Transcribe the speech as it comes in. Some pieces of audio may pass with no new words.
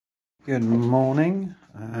Good morning.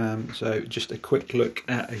 So just a quick look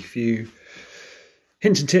at a few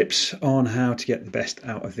hints and tips on how to get the best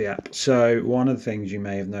out of the app. So one of the things you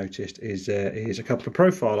may have noticed is there is a couple of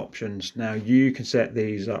profile options. Now you can set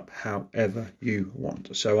these up however you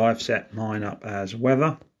want. So I've set mine up as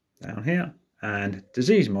weather down here and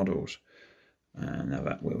disease models. Now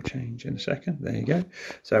that will change in a second. There you go.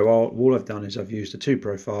 So all I've done is I've used the two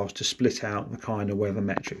profiles to split out the kind of weather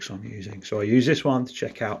metrics I'm using. So I use this one to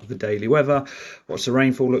check out the daily weather. What's the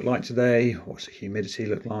rainfall look like today? What's the humidity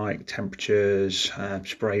look like? Temperatures,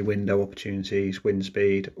 spray window opportunities, wind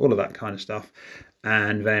speed, all of that kind of stuff.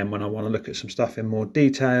 And then when I want to look at some stuff in more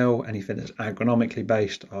detail, anything that's agronomically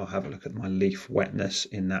based, I'll have a look at my leaf wetness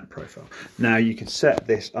in that profile. Now you can set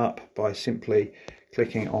this up by simply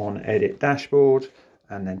clicking on edit dashboard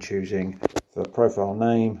and then choosing the profile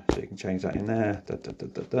name, so you can change that in there.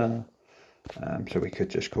 So we could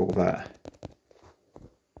just call that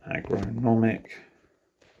agronomic,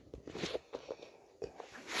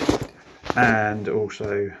 and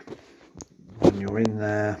also when you're in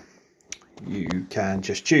there you can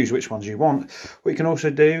just choose which ones you want. What you can also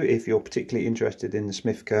do, if you're particularly interested in the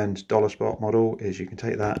Smith-Kearns dollar spot model, is you can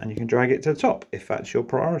take that and you can drag it to the top if that's your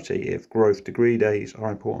priority. If growth degree days are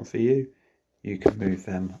important for you, you can move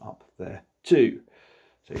them up there too.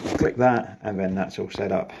 So you can click that and then that's all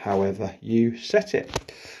set up however you set it.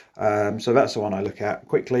 So that's the one I look at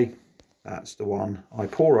quickly. That's the one I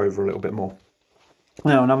pore over a little bit more.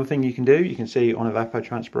 Now another thing you can do, you can see on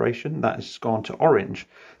evapotranspiration that has gone to orange.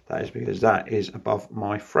 That is because that is above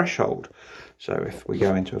my threshold. So if we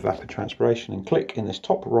go into evapotranspiration and click in this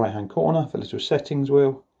top right hand corner, the little settings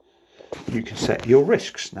wheel, you can set your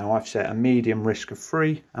risks. Now I've set a medium risk of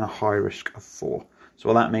 3 and a high risk of 4. So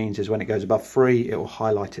what that means is when it goes above 3, it will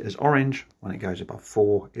highlight it as orange. When it goes above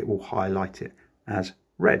 4, it will highlight it as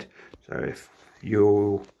red. So if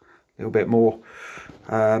you're a little bit more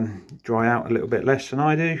dry out a little bit less than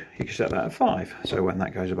I do, you can set that at 5. So when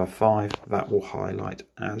that goes above 5, that will highlight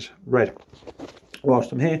as red.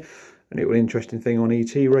 Whilst I'm here, a little interesting thing on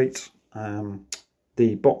ET rates,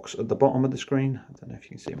 the box at the bottom of the screen, I don't know if you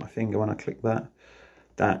can see my finger when I click that,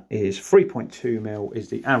 that is 3.2 mil is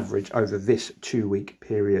the average over this 2-week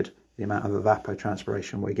period, the amount of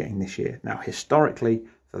evapotranspiration we're getting this year. Now historically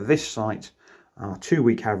for this site, our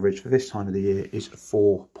 2-week average for this time of the year is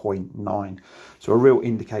 4.9. So a real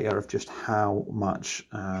indicator of just how much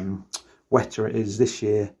wetter it is this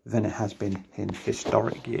year than it has been in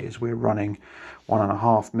historic years. We're running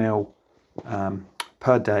 1.5 mil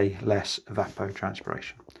per day less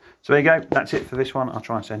evapotranspiration. So there you go. That's it for this one. I'll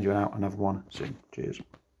try and send you out another one soon. Cheers.